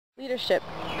Leadership,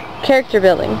 character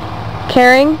building,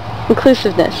 caring,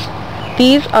 inclusiveness.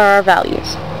 These are our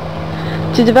values.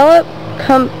 To develop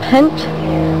competent,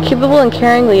 capable, and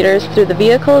caring leaders through the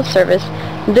vehicle of service,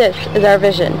 this is our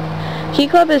vision. Key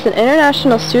Club is an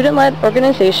international student-led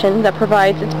organization that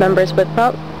provides its members with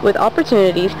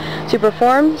opportunities to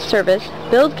perform service,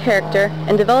 build character,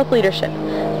 and develop leadership.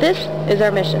 This is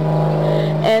our mission.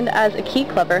 And as a Key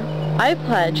Clubber, I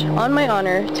pledge on my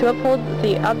honor to uphold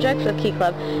the objects of Key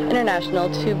Club International,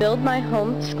 to build my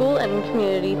home, school, and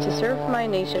community, to serve my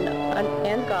nation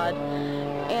and God,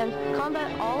 and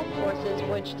combat all forces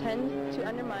which tend to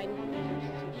undermine these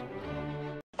institutions.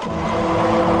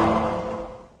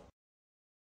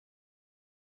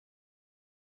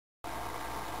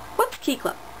 What's Key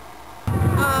Club?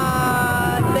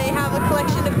 They have a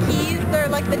collection of keys. They're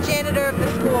like the janitor of the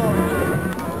school.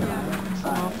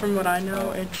 From what I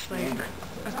know, it's like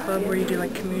a club where you do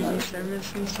like community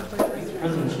service and stuff like that. The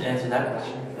president should answer that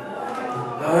question.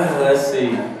 Let's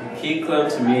see. Key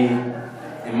Club, to me,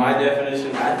 in my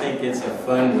definition, I think it's a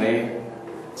fun way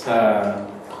to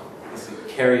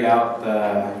carry out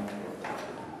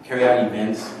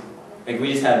events. Like,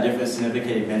 we just have different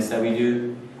significant events that we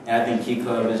do, and I think Key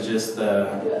Club is just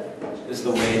the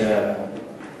way to,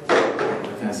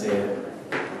 what can I say it,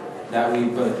 that we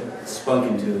put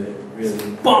spunk into it.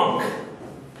 Really. Spunk!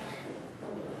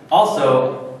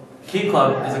 Also, Key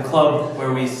Club is a club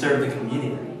where we serve the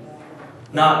community,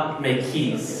 not make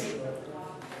keys.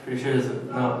 Pretty sure there's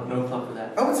no club for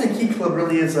that. I would say Key Club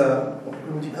really is a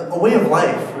way of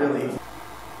life, really.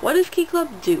 What does Key Club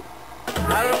do?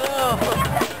 I don't know.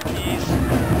 Keys.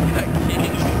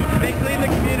 They clean the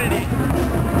community.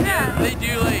 Yeah. They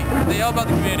do, like, they all about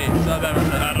the community. So I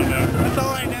don't know. That's all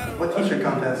I know. What t-shirt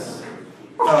contests?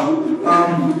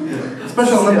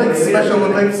 Special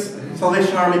Olympics,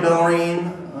 Salvation Army bell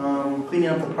ring, cleaning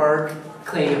up the park.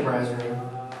 Cleaning prize ring.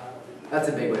 That's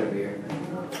a big one every year.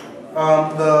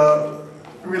 The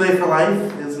Relay for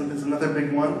Life is another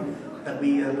big one that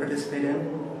we participate in.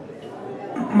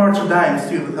 March of Dimes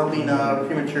too, helping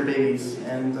premature babies.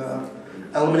 And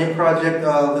Eliminate Project,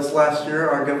 this last year,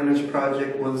 our governor's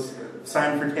project was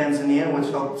signed for Tanzania,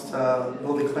 which helps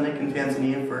build a clinic in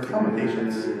Tanzania for trauma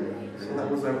patients. So that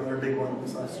was our big one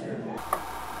this last year.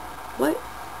 What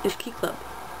is Key Club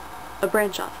a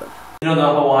branch off of? You know the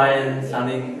Hawaiian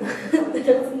sounding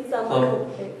club?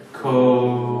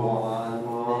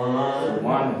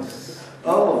 Kiwanis.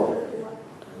 Oh.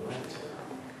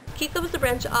 Key Club is a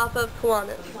branch off of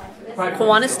Kiwanis.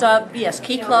 Kiwanis, yes,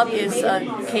 Key Club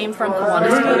came from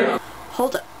Kiwanis.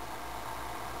 Hold up.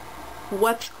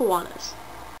 What's Kiwanis?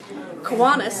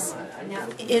 Kiwanis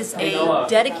is a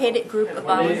dedicated group of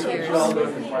volunteers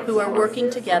who are working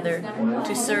together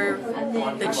to serve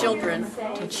the children,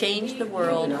 to change the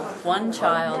world one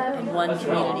child and one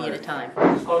community at a time.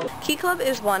 Key Club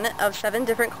is one of 7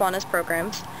 different Kiwanis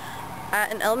programs.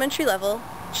 At an elementary level,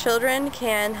 children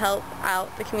can help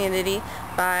out the community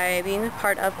by being a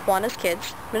part of Kiwanis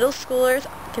Kids. Middle schoolers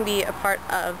can be a part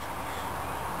of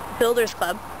Builders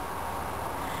Club.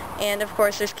 And of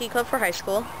course there's Key Club for high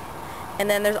school. And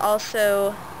then there's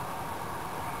also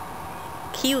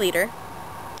Key Leader.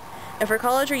 And for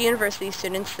college or university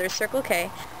students, there's Circle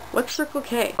K. What's Circle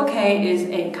K? Circle K is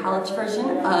a college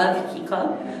version of Key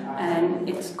Club, and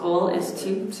its goal is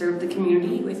to serve the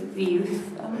community with the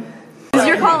youth. Does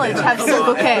your college have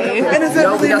Circle K?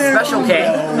 No, we got Special K.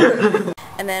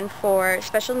 And then for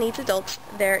special needs adults,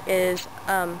 there is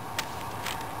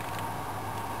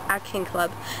Acting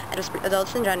Club, and just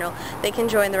adults in general, they can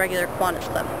join the regular Kiwanis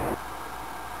Club.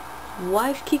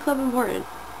 Why is Key Club important?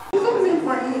 Key Club is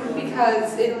important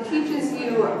because it teaches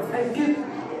you,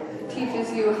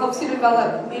 helps you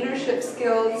develop leadership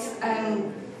skills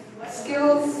and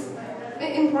skills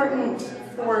important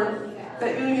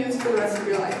that you use for the rest of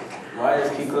your life. Why is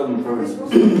Key Club important?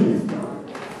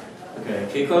 Okay,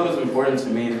 Key Club is important to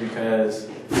me because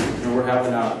we're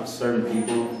helping out certain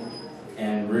people,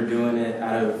 and we're doing it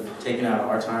taking out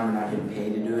our time and not getting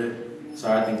paid to do it.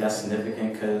 So I think that's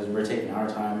significant because we're taking our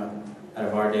time out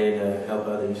of our day to help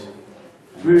others,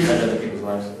 better other people's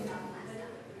lives.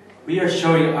 We are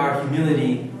showing our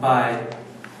humility by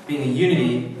being a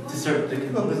unity to serve the Key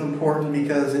community. Club is important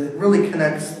because it really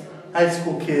connects high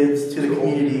school kids to the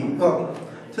community,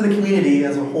 to the community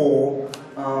as a whole,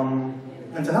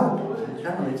 and to help.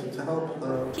 Generally, to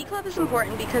help. Key Club is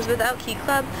important because without Key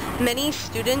Club, many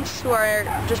students who are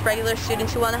just regular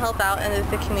students who want to help out in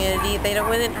the community, they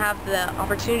wouldn't have the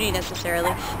opportunity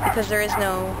necessarily because there is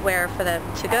nowhere for them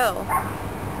to go.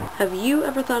 Have you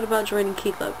ever thought about joining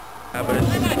Key Club? Yeah, but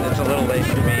it's a little late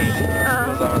for me. I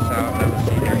was almost out. I was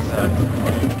senior, so.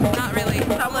 Not really.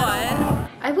 Somewhat.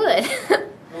 I would.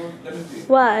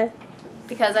 Why?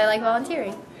 Because I like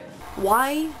volunteering.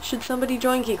 Why should somebody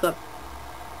join Key Club?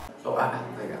 Oh, I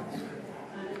got this.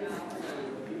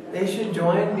 They should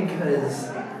join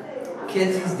because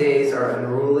kids these days are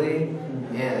unruly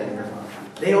and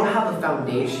they don't have a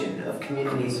foundation of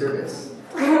community service.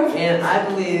 And I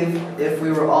believe if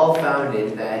we were all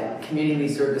founded that community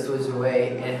service was a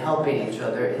way in helping each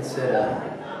other instead of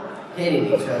hating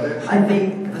each other, I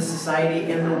think the society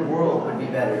and the world would be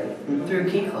better through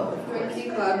Key Club. Through Key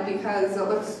Club because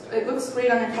it looks great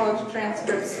on your college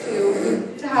transcripts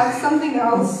to have something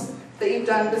else that you've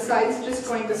done besides just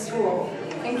going to school.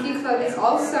 And Key Club is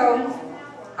also,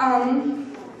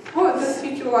 it does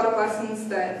teach you a lot of lessons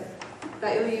that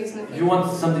you'll use in the future. If you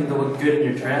want something to look good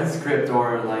in your transcript,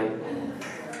 or like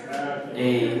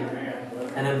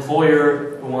an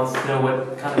employer who wants to know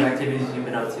what kind of activities you've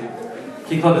been up to,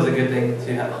 Key Club is a good thing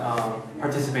to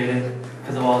participate in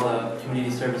because of all the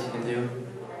community service you can do.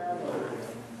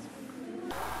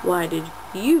 Why did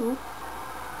you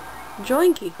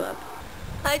join Key Club?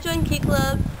 I joined Key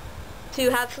Club to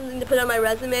have something to put on my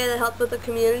resume that helped with the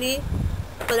community,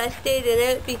 but I stayed in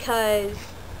it because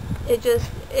it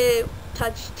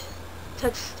touched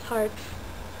hearts.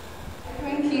 I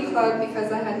joined Key Club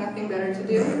because I had nothing better to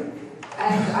do,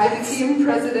 and I became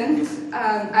president.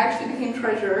 I actually became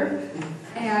treasurer,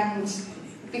 and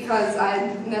because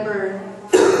I'd never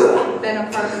been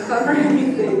a part of a club or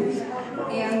anything,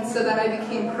 and so then I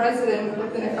became president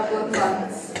within a couple of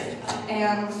months,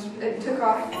 and it took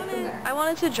off from there. I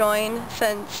wanted to join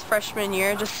since freshman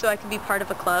year just so I could be part of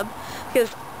a club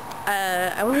because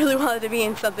I really wanted to be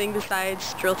in something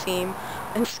besides drill team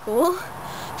in school.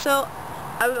 So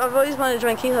I've always wanted to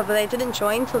join Key Club, but I didn't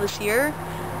join until this year.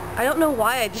 I don't know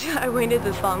why I waited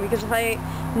this long, because if I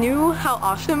knew how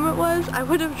awesome it was, I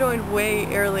would have joined way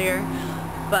earlier.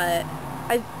 But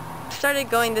I started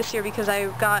going this year because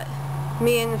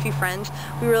me and a few friends,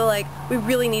 we were like, we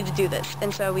really need to do this.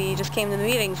 And so we just came to the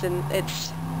meetings, and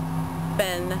it's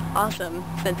been awesome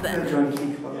since then. I joined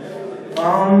Key Club.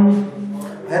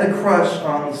 I had a crush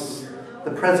on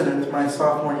the president my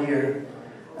sophomore year.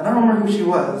 I don't remember who she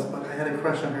was, but I had a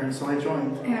crush on her, and so I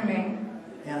joined.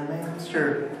 Anime?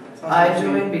 Sure. I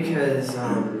joined because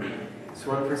this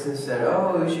one person said,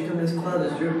 "Oh, you should come to this club,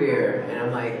 this root beer." And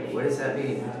I'm like, what does that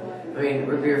mean? I mean,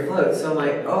 root beer floats. So I'm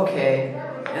like, okay.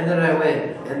 And then I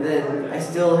went, and then I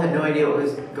still had no idea what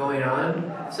was going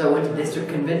on. So I went to district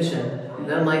convention, and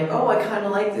then I'm like, oh, I kind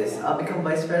of like this. I'll become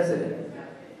vice president.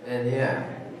 And yeah,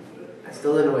 I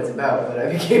still don't know what it's about, but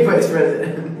I became vice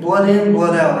president. Blood in,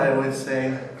 blood out, I would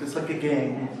say. Just like a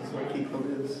gang. That's what Key Club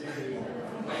is.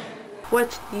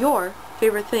 What's your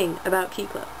favorite thing about Key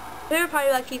Club? My favorite part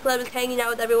about Key Club is hanging out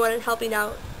with everyone and helping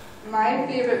out. My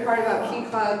favorite part about Key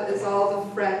Club is all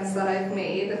the friends that I've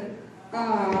made.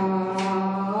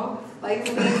 Like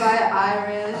Levi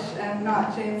Irish and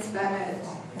Not James Bennett.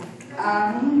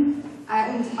 And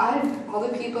all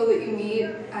the people that you meet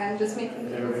and just making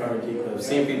Favorite part of Key Club?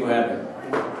 Seeing people happy.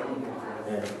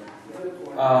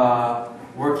 Yeah.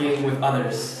 Working with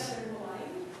others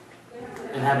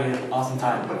and having an awesome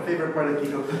time. My favorite part of Key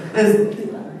Club is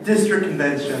district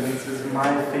convention. This is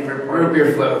my favorite part. Root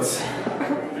beer floats.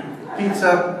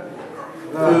 Pizza.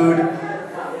 Food.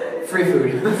 Free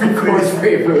food. Free food.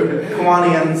 Free food.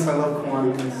 Kiwanians. I love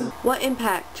Kiwanians. What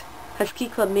impact has Key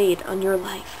Club made on your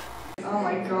life? Oh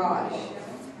my gosh.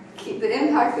 The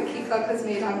impact that Key Club has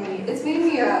made on me, it's made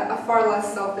me a far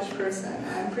less selfish person.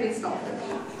 I'm pretty selfish.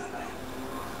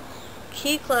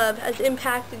 Key Club has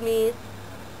impacted me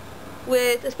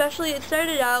with, especially it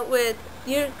started out with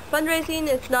fundraising.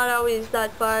 It's not always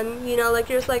that fun, you know, like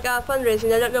you're just like,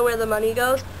 fundraising, I don't know where the money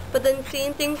goes. But then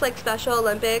seeing things like Special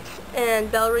Olympics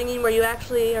and bell ringing where you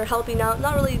actually are helping out,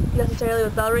 not really necessarily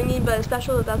with bell ringing, but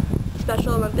especially with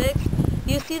Special Olympics,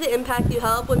 you see the impact you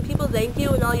help when people thank you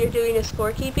and all you're doing is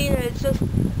scorekeeping, and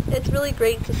it's really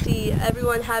great to see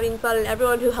everyone having fun and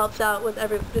everyone who helps out with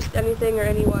just anything or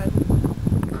anyone.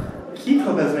 Key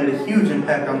Club has made a huge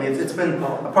impact on me. It's been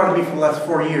a part of me for the last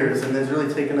 4 years, and has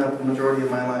really taken up the majority of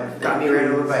my life. Got me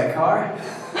ran over by a car.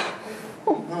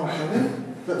 Oh, really?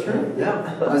 Is that true?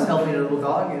 Yeah. I was helping a little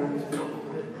dog, and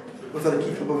was that a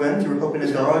Key Club event? You were helping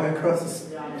a dog across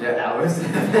the... Yeah, that was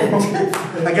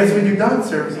I guess we do dog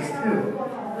services too.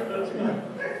 Yeah.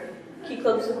 Key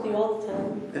Club's with you all the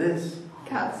time. It is.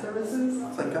 Cat services.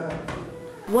 It's like God.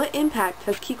 What impact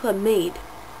has Key Club made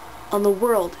on the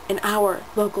world and our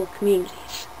local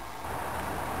communities?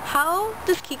 How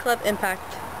does Key Club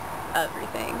impact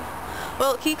everything?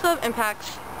 Well, Key Club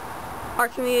impacts our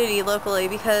community locally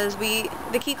because the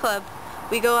Key Club,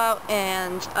 we go out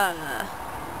and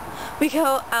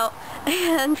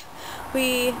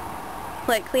we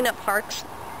like clean up parks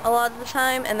a lot of the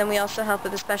time, and then we also help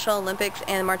with the Special Olympics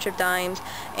and March of Dimes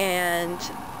and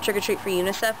Trick or Treat for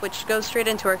UNICEF, which goes straight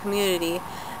into our community.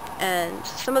 And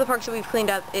some of the parks that we've cleaned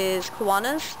up is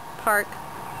Kiwanis Park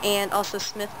and also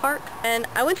Smith Park. And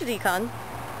I went to DCON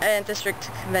and District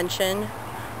Convention.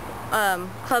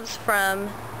 Clubs from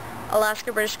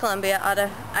Alaska, British Columbia,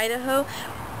 Idaho,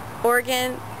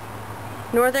 Oregon,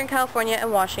 Northern California,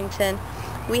 and Washington.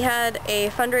 We had a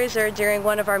fundraiser during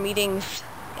one of our meetings,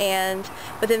 and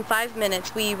within 5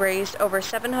 minutes we raised over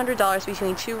 $700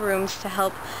 between 2 rooms to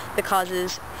help the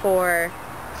causes for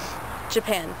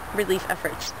Japan relief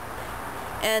efforts.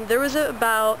 And there was a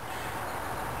lot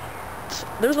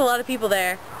of people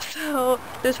there, so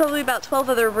there's probably about 12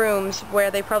 other rooms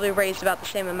where they probably raised about the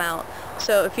same amount.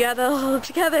 So if you add that all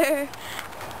together,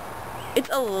 it's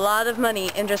a lot of money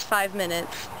in just 5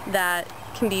 minutes that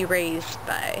can be raised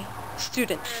by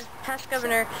students. Past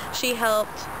governor, she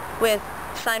helped with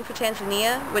Sign for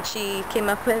Tanzania, which she came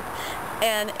up with,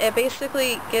 and it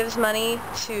basically gives money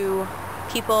to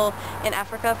people in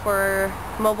Africa for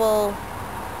mobile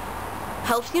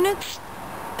health units.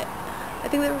 I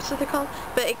think that's what they're called,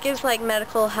 but it gives like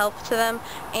medical help to them,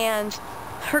 and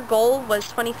her goal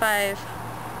was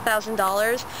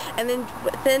 $25,000, and then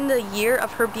within the year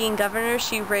of her being governor,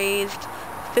 she raised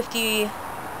 50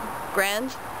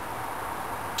 grand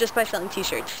just by selling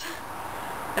t-shirts.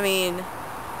 I mean,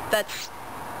 that's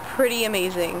pretty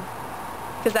amazing,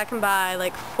 because that can buy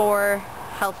like 4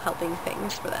 helping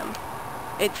things for them.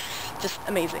 It's just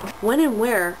amazing. When and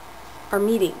where are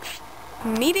meetings?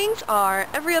 Meetings are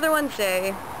every other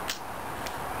Wednesday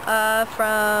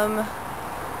from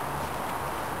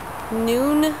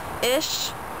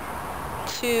noon-ish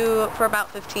for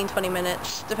about 15-20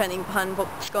 minutes, depending upon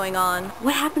what's going on.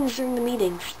 What happens during the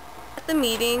meetings? At the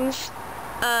meetings,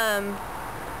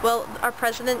 well, our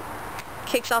president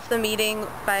kicks off the meeting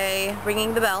by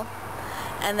ringing the bell,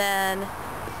 and then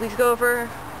we go over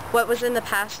what was in the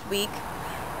past week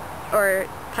or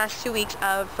past 2 weeks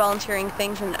of volunteering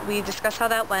things, and we discuss how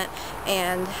that went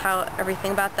and how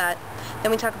everything about that.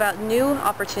 Then we talk about new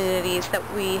opportunities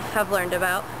that we have learned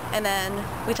about, and then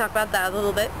we talk about that a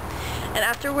little bit. And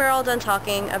after we're all done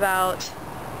talking about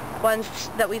ones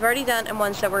that we've already done and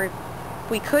ones that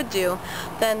we could do,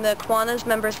 then the Kiwanis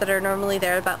members that are normally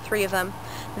there, about 3 of them,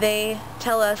 they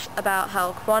tell us about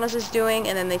how Kiwanis is doing,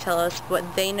 and then they tell us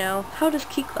what they know. How does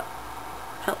Key Club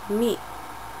help me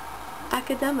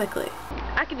academically?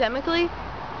 Academically,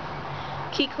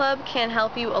 Key Club can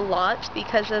help you a lot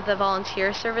because of the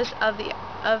volunteer service of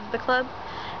the club,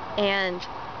 and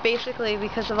basically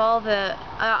because of all the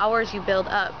hours you build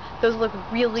up, those look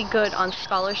really good on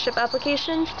scholarship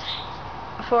applications.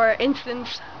 For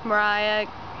instance, Mariah,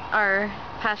 our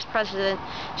past president,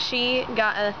 she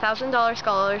got a $1,000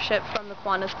 scholarship from the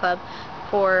Kiwanis Club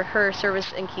for her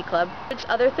service in Key Club. It's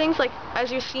other things, like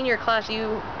as your senior class,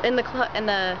 in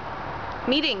the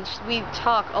meetings we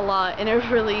talk a lot, and it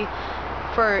really,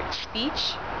 for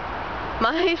speech,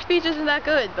 my speech isn't that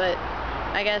good, but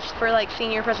I guess for like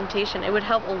senior presentation it would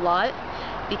help a lot,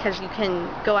 because you can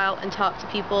go out and talk to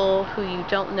people who you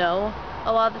don't know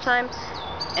a lot of the time,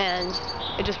 and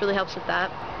it just really helps with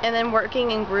that. And then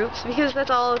working in groups, because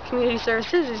that's all community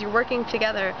service is you're working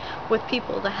together with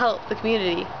people to help the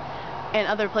community and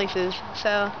other places.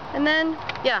 So, and then,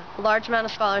 yeah, a large amount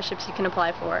of scholarships you can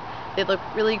apply for. They look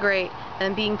really great,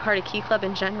 and being part of Key Club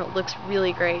in general looks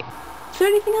really great. Is there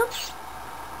anything else?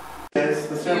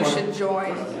 You should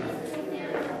join.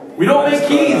 We don't make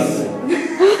keys!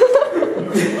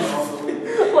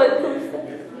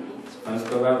 Let's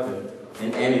go out there.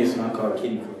 And Annie is not called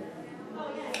Kitty Club.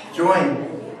 Join.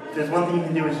 If there's one thing you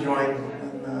can do is join,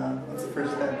 and that's the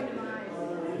first step.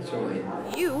 Join.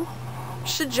 You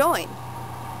should join.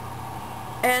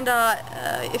 And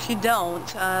if you don't,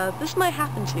 this might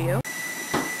happen to you.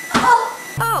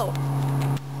 Oh!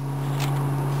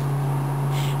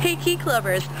 Hey Key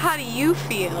Clubbers, how do you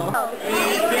feel?